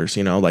thinking errors,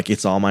 like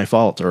it's all my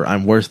fault, or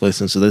I'm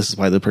worthless, and so this is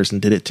why the person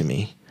did it to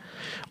me.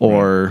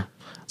 Or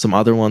some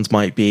other ones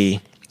might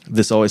be,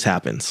 this always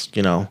happens,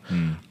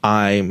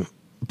 I'm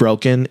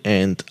broken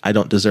and I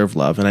don't deserve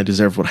love and I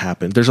deserve what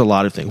happened. There's a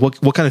lot of things.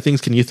 What kind of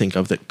things can you think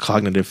of that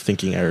cognitive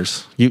thinking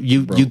errors?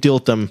 You deal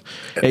with them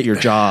at your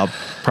job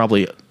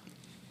probably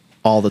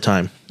all the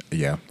time.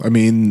 Yeah. I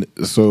mean,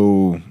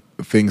 so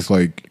things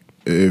like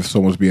if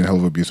someone's being hell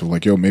of abusive,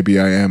 like, yo, maybe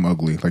I am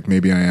ugly, like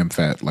maybe I am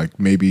fat, like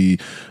maybe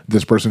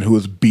this person who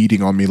is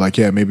beating on me, like,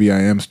 yeah, maybe I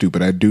am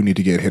stupid. I do need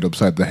to get hit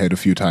upside the head a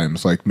few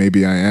times. Like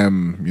maybe I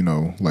am,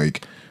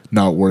 like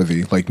not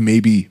worthy. Like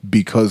maybe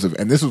because of,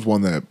 and this is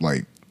one that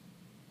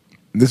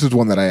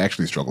I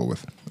actually struggle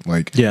with.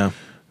 Like, Yeah.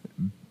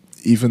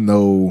 even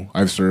though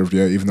I've served,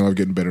 even though I've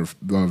getting better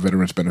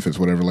veterans benefits,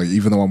 whatever, like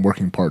even though I'm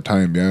working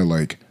part-time,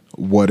 like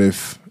what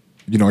if,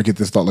 I get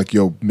this thought like,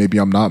 yo, maybe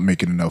I'm not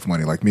making enough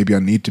money. Like maybe I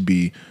need to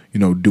be,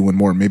 doing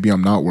more. Maybe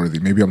I'm not worthy.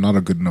 Maybe I'm not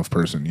a good enough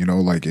person.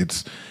 Like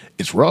it's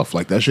rough.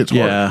 Like that shit's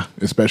hard.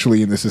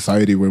 Especially in this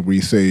society where we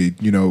say,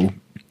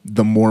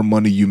 the more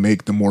money you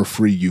make, the more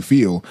free you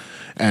feel.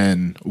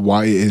 And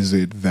why is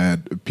it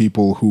that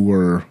people who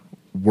are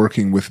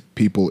working with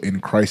people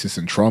in crisis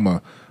and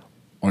trauma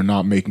are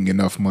not making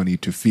enough money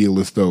to feel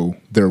as though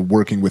they're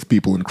working with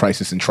people in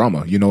crisis and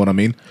trauma? You know what I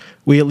mean?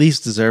 We at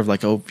least deserve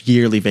like a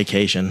yearly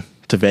vacation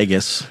to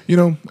Vegas,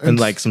 and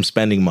like some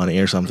spending money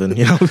or something,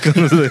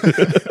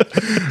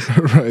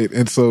 Right.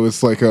 And so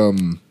it's like,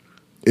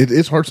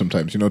 it's hard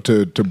sometimes,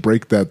 to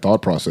break that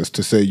thought process,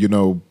 to say,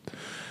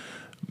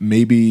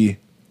 maybe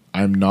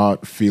I'm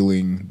not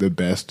feeling the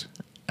best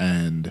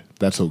and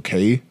that's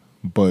okay,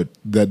 but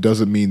that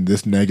doesn't mean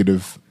this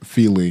negative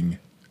feeling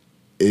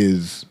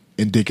is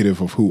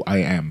indicative of who I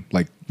am,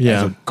 like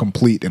as a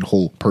complete and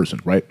whole person,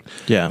 right?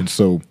 Yeah. And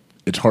so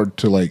it's hard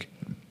to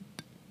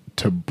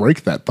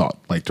break that thought,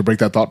 to break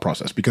that thought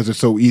process, because it's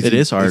so easy. It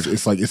is hard.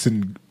 It's like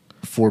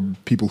for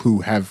people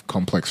who have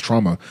complex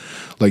trauma,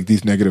 like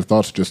these negative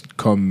thoughts just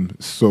come,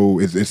 so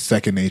it's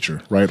second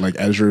nature, right? Like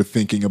as you're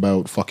thinking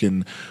about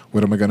fucking,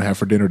 what am I gonna have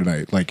for dinner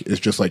tonight? Like it's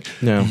just like,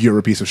 you're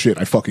a piece of shit,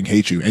 I fucking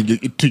hate you,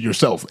 and to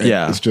yourself. And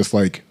it's just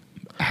like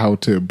how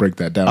to break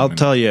that down. I'll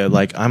tell you,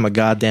 like I'm a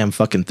goddamn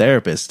fucking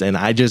therapist, and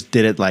I just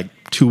did it like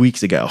 2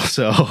 weeks ago.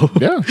 So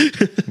yeah,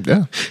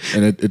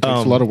 and it takes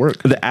a lot of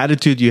work. The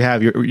attitude you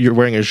have, you're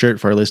wearing a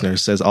shirt for our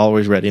listeners, says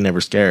 "always ready,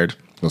 never scared."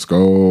 Let's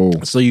go.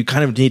 So you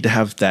kind of need to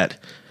have that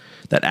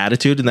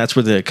attitude, and that's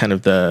where the kind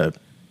of the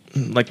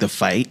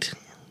fight,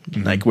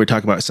 like we're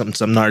talking about, some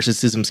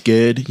narcissism's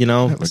good,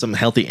 some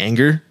healthy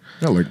anger.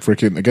 Yeah, like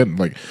freaking again,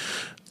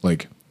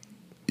 like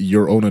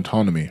your own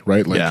autonomy,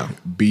 right? Like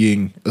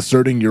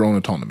asserting your own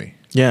autonomy.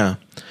 Yeah.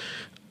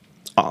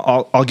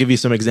 I'll give you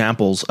some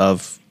examples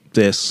of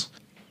this.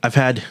 I've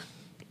had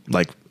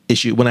like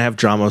issue when I have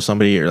drama with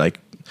somebody, or like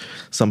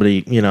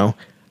somebody,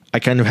 I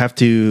kind of have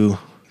to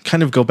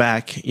kind of go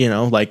back,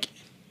 like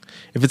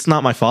if it's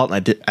not my fault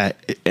and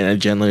I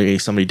generally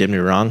somebody did me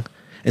wrong,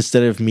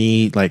 instead of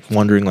me like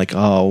wondering like,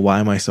 oh, why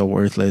am I so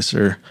worthless?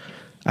 Or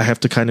I have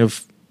to kind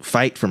of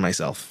fight for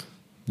myself.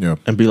 Yeah.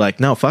 And be like,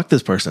 no, fuck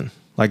this person.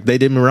 Like they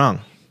did me wrong.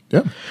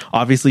 Yeah.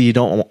 Obviously, you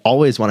don't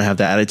always want to have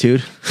that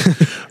attitude,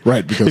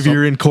 right? Because if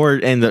you're in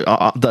court and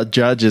the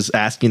judge is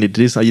asking you to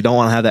do something, you don't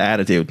want to have that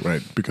attitude,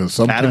 right? Because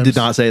sometimes Adam did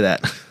not say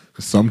that.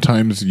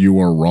 Sometimes you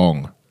are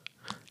wrong,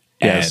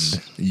 yes,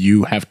 and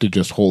you have to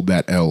just hold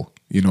that L.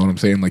 You know what I'm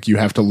saying? Like you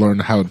have to learn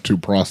how to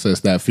process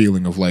that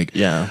feeling of like,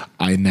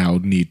 I now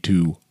need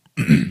to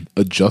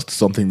adjust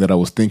something that I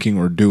was thinking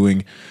or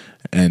doing.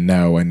 And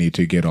now I need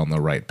to get on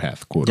the right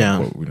path, quote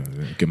unquote,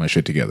 get my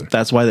shit together.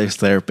 That's why there's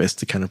therapists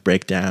to kind of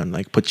break down,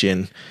 like put you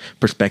in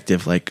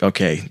perspective, like,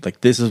 okay, like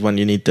this is when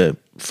you need to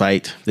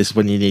fight. This is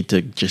when you need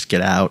to just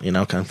get out,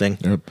 kind of thing.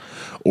 Yep.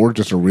 Or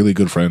just a really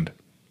good friend.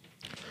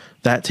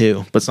 That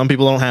too. But some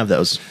people don't have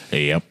those.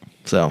 Yep.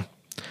 So,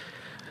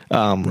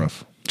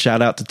 rough.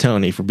 Shout out to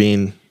Tony for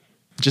being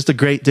just a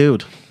great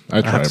dude.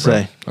 I try,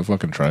 bro. I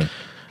fucking try.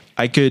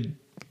 I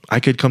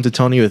could come to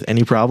Tony with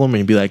any problem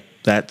and be like,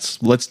 let's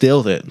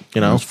deal with it,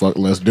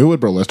 Let's do it,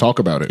 bro. Let's talk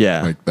about it.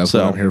 Yeah. Like that's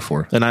what I'm here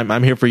for. And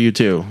I'm here for you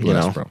too,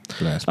 Bro.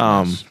 Bless.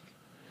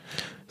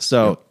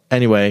 So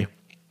anyway,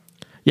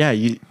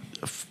 you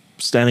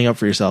standing up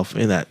for yourself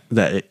in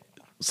that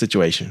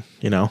situation,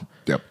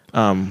 Yep.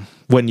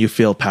 when you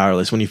feel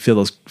powerless, when you feel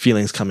those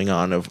feelings coming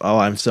on of, oh,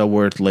 I'm so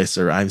worthless,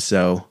 or I'm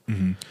so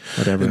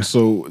whatever. And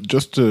so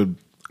just to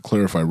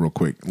clarify real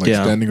quick, like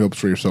standing up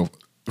for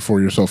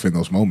yourself in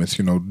those moments,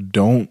 you know,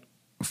 don't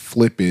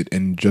flip it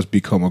and just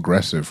become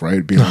aggressive,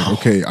 right? Be like,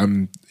 okay,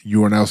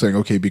 you are now saying,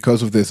 okay,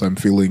 because of this, I'm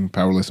feeling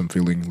powerless. I'm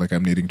feeling like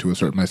I'm needing to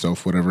assert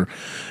myself, whatever.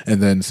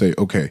 And then say,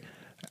 okay,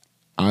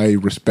 I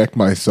respect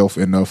myself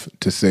enough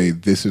to say,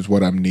 this is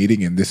what I'm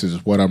needing and this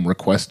is what I'm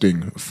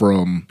requesting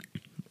from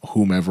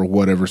whomever,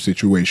 whatever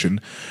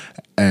situation.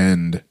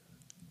 And,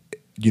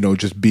 you know,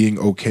 just being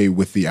okay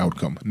with the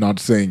outcome, not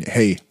saying,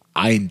 hey,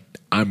 I'm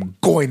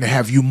going to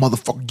have you,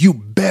 motherfucker. You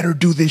better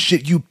do this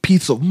shit, you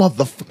piece of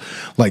motherfucker.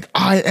 Like,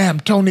 I am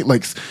Tony.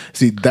 Like,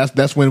 see,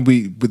 that's when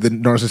the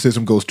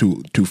narcissism goes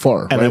too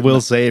far. And right? I will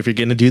say, if you're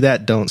going to do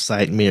that, don't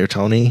cite me or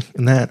Tony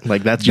in that.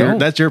 Like, that's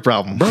your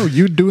problem, bro.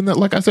 You doing that?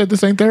 Like I said,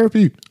 this ain't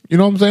therapy. You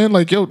know what I'm saying?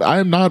 Like, yo, I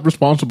am not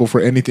responsible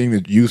for anything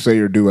that you say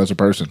or do as a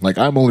person. Like,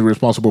 I'm only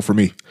responsible for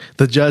me.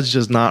 The judge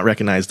does not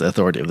recognize the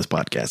authority of this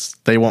podcast.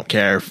 They won't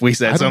care if we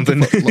said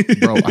something,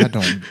 bro. I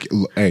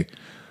don't. Hey,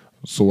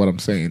 so what I'm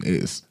saying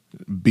is,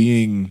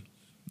 being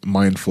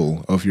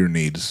mindful of your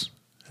needs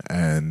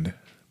and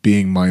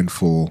being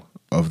mindful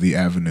of the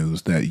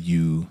avenues that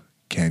you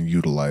can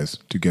utilize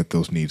to get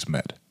those needs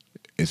met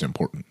is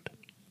important.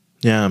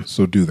 Yeah.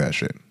 So do that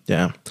shit.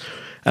 Yeah.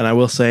 And I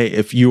will say,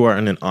 if you are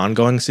in an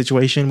ongoing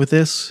situation with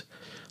this,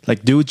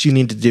 like, do what you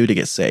need to do to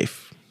get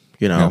safe,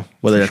 you know,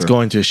 whether that's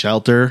going to a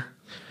shelter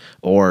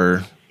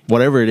or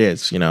whatever it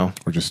is, you know,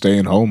 or just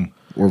staying home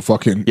or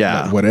fucking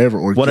whatever,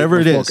 or whatever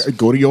it is,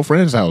 go to your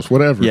friend's house,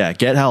 whatever. Yeah.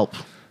 Get help.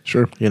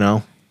 Sure. You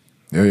know?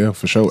 Yeah,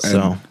 for sure.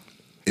 So, and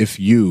if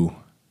you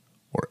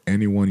or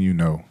anyone you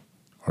know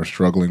are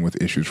struggling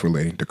with issues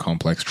relating to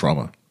complex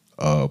trauma,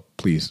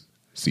 please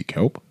seek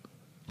help.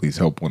 Please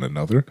help one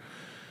another.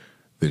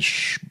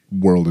 This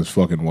world is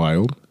fucking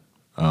wild.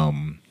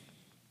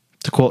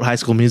 To quote High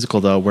School Musical,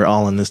 though, we're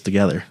all in this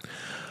together.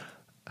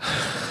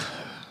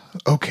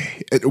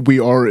 Okay, we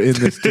are in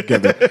this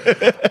together.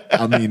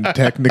 I mean,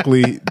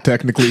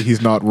 technically,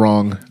 he's not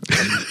wrong,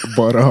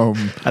 but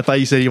I thought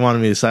you said you wanted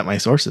me to cite my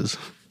sources.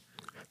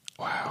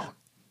 Wow,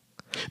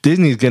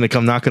 Disney's gonna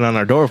come knocking on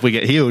our door if we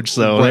get huge.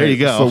 So there you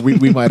go. So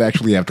we might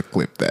actually have to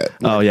clip that.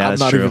 Oh yeah,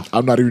 that's true.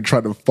 I'm not even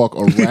trying to fuck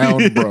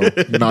around, bro.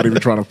 Not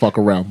even trying to fuck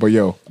around. But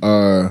yo,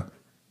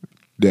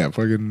 yeah,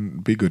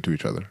 fucking be good to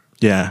each other.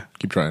 Yeah,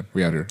 keep trying.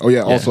 We out here. Oh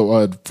yeah.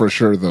 Also, for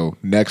sure though,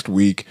 next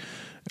week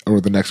or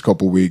the next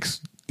couple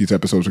weeks, these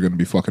episodes are going to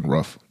be fucking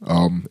rough.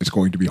 It's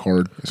going to be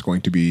hard. It's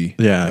going to be...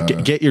 Yeah,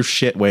 get your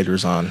shit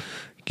waders on.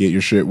 Get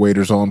your shit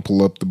waders on.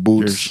 Pull up the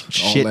boots. Your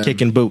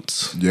shit-kicking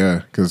boots.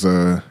 Yeah, because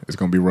it's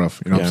going to be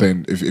rough. You know what I'm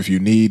saying? If you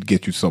need,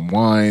 get you some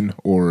wine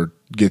or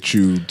get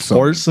you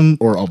some...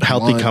 Or a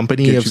healthy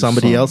company of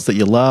somebody else that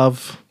you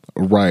love.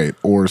 Right.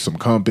 Or some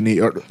company.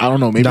 Or I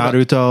don't know. Maybe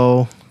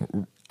Naruto.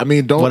 I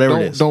mean, don't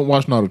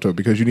watch Naruto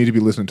because you need to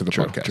be listening to the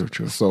podcast.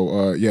 True.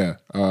 So, yeah,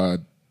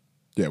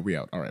 we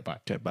out. All right, bye.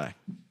 Okay, bye.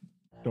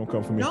 Don't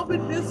come for me. No,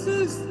 but this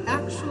is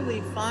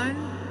actually fun.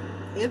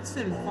 It's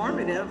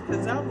informative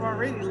because I've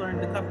already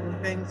learned a couple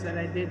of things that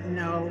I didn't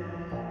know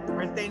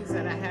or things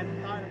that I had